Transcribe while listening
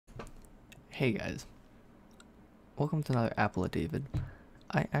Hey guys, welcome to another Apple of David.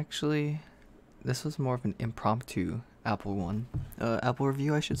 This was more of an impromptu Apple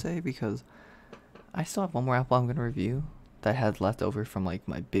review I should say, because I still have one more Apple I'm going to review that had left over from like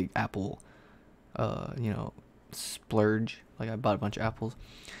my big Apple, splurge. Like I bought a bunch of apples,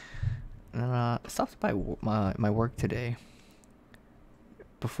 and I stopped by my work today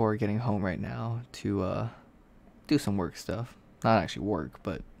before getting home right now to do some work stuff. Not actually work,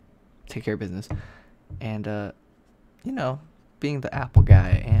 but take care of business. And being the Apple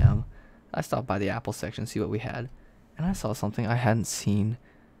guy I am, I stopped by the Apple section to see what we had, and I saw something I hadn't seen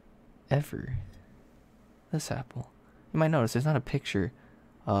ever. This apple. You might notice there's not a picture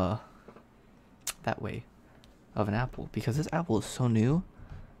that way of an apple, because this apple is so new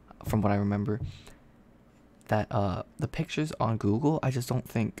from what I remember that the pictures on Google I don't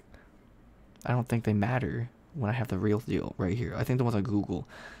think they matter when I have the real deal right here. I think the ones on Google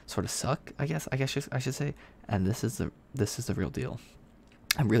sort of suck, I guess I should say, and this is the real deal.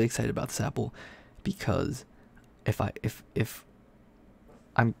 I'm really excited about this apple because if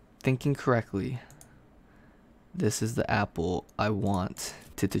I'm thinking correctly, this is the apple I want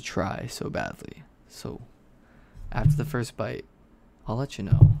to try so badly. So after the first bite, I'll let you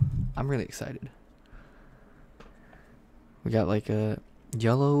know. I'm really excited. We got like a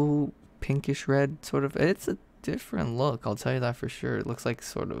yellow pinkish red sort of. It's a different look, I'll tell you that for sure. It looks like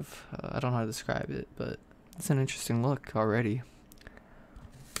sort of I don't know how to describe it, but it's an interesting look already.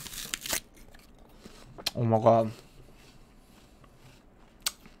 Oh my god,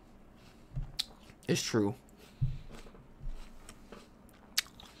 it's true.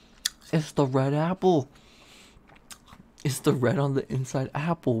 It's the red apple. It's the red on the inside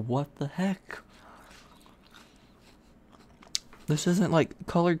apple. What the heck? This isn't like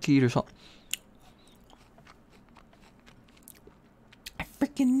color keyed or something. I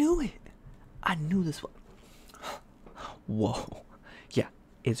freaking knew it. I knew this one. Whoa. Yeah,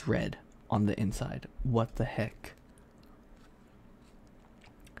 it's red on the inside. What the heck?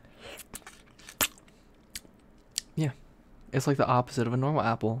 Yeah, it's like the opposite of a normal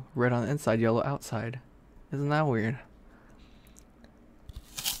apple. Red on the inside, yellow outside. Isn't that weird?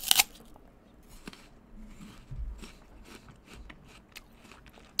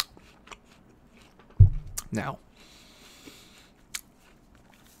 Now,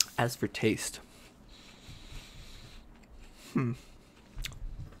 as for taste, I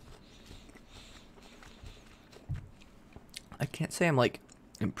can't say I'm like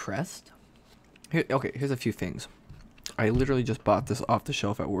impressed. Here's a few things. I literally just bought this off the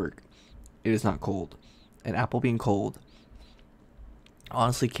shelf at work. It is not cold. An apple being cold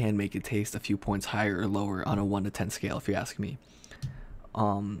honestly can make it taste a few points higher or lower on a 1 to 10 scale, if you ask me.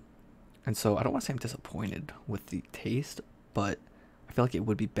 And so I don't want to say I'm disappointed with the taste, but I feel like it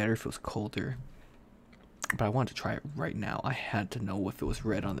would be better if it was colder. But I wanted to try it right now. I had to know if it was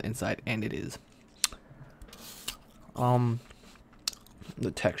red on the inside, and it is. The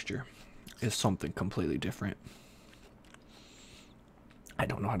texture is something completely different. I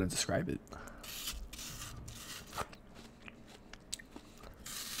don't know how to describe it.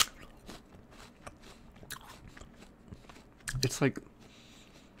 It's like,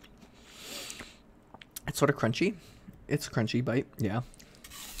 it's sort of crunchy. It's a crunchy bite, yeah.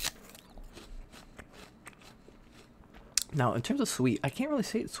 Now, in terms of sweet, I can't really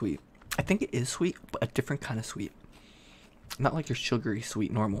say it's sweet. I think it is sweet, but a different kind of sweet. Not like your sugary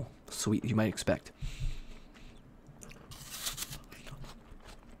sweet, normal sweet you might expect.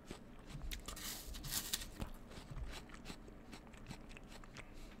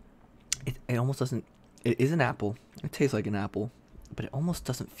 It almost doesn't. It is an apple. It tastes like an apple, but it almost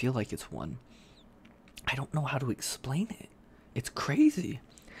doesn't feel like it's one. I don't know how to explain it. It's crazy.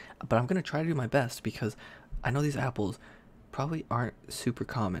 But I'm going to try to do my best because I know these apples probably aren't super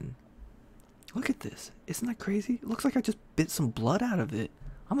common. Look at this. Isn't that crazy? It looks like I just bit some blood out of it.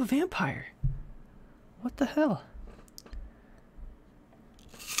 I'm a vampire. What the hell?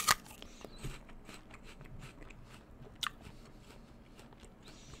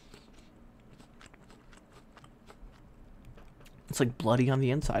 It's like bloody on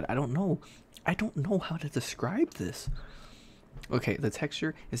the inside. I don't know how to describe this. Okay, the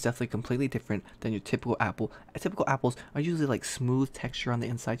texture is definitely completely different than your typical apple. Typical apples are usually like smooth texture on the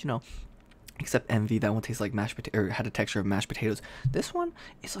inside, except Envy. That one tastes like mashed potato, or had a texture of mashed potatoes. This one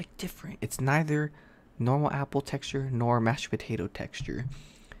is like different. It's neither normal apple texture nor mashed potato texture,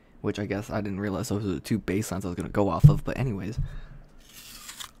 which I guess I didn't realize those were the two baselines I was gonna go off of. But anyways,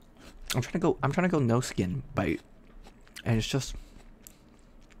 I'm trying to go no skin bite. And it's just,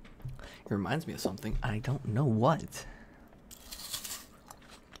 it reminds me of something. I don't know what.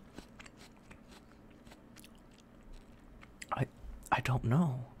 I don't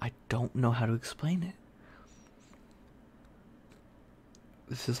know. I don't know how to explain it.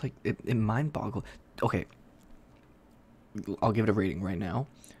 This is like, it mind boggles. Okay, I'll give it a rating right now.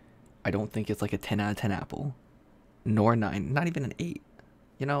 I don't think it's like a 10 out of 10 apple, nor 9, not even an 8.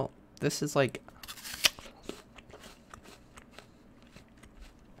 You know, this is like,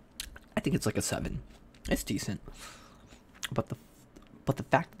 I think it's like a 7. It's decent. But the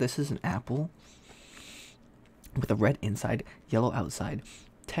fact that this is an apple with a red inside, yellow outside,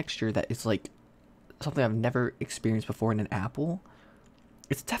 texture that is like something I've never experienced before in an apple,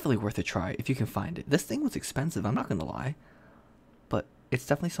 it's definitely worth a try if you can find it. This thing was expensive, I'm not gonna lie, but it's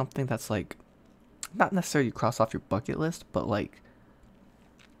definitely something that's like not necessarily cross off your bucket list, but like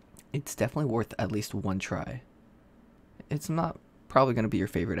it's definitely worth at least one try. It's not probably gonna be your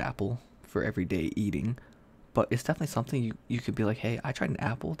favorite apple for everyday eating, but it's definitely something you could be like, hey, I tried an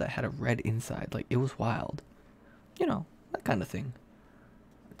apple that had a red inside, like it was wild, you know, that kind of thing.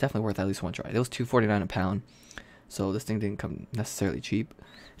 Definitely worth at least one try. It was $2.49 a pound, so this thing didn't come necessarily cheap.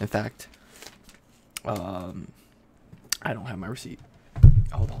 In fact, I don't have my receipt.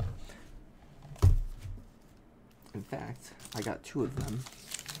 Hold on. In fact, I got 2 of them.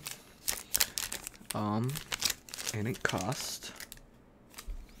 And it cost.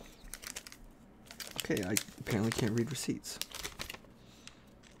 Okay, I apparently can't read receipts.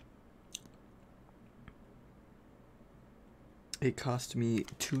 It cost me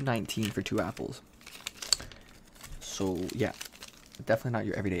 $2.19 for 2 apples. So yeah, definitely not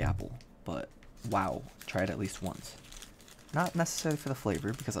your everyday apple, but wow, try it at least once. Not necessarily for the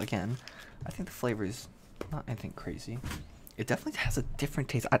flavor, because again, I think the flavor is not anything crazy. It definitely has a different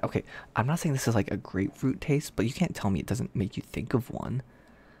taste. Okay, I'm not saying this is like a grapefruit taste, but you can't tell me it doesn't make you think of one.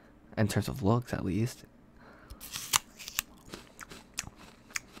 In terms of looks, at least.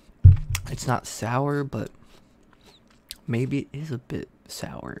 It's not sour, but maybe it is a bit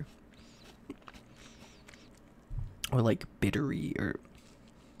sour. Or like bittery, or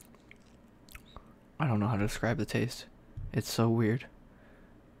I don't know how to describe the taste. It's so weird.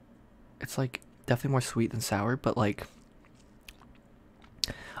 It's like definitely more sweet than sour, but like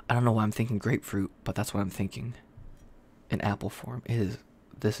I don't know why I'm thinking grapefruit, but that's what I'm thinking. In apple form.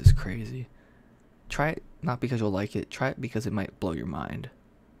 This is crazy. Try it not because you'll like it, try it because it might blow your mind.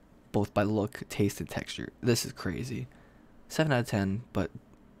 Both by look, taste, and texture. This is crazy. 7 out of 10, but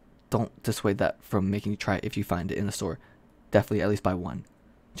don't dissuade that from making you try it if you find it in the store. Definitely at least buy one.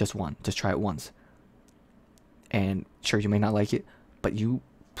 Just one. Just try it once. And sure, you may not like it, but you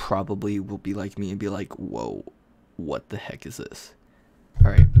probably will be like me and be like, whoa, what the heck is this?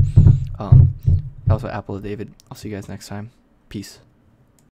 Alright. That was my Apple of David. I'll see you guys next time. Peace.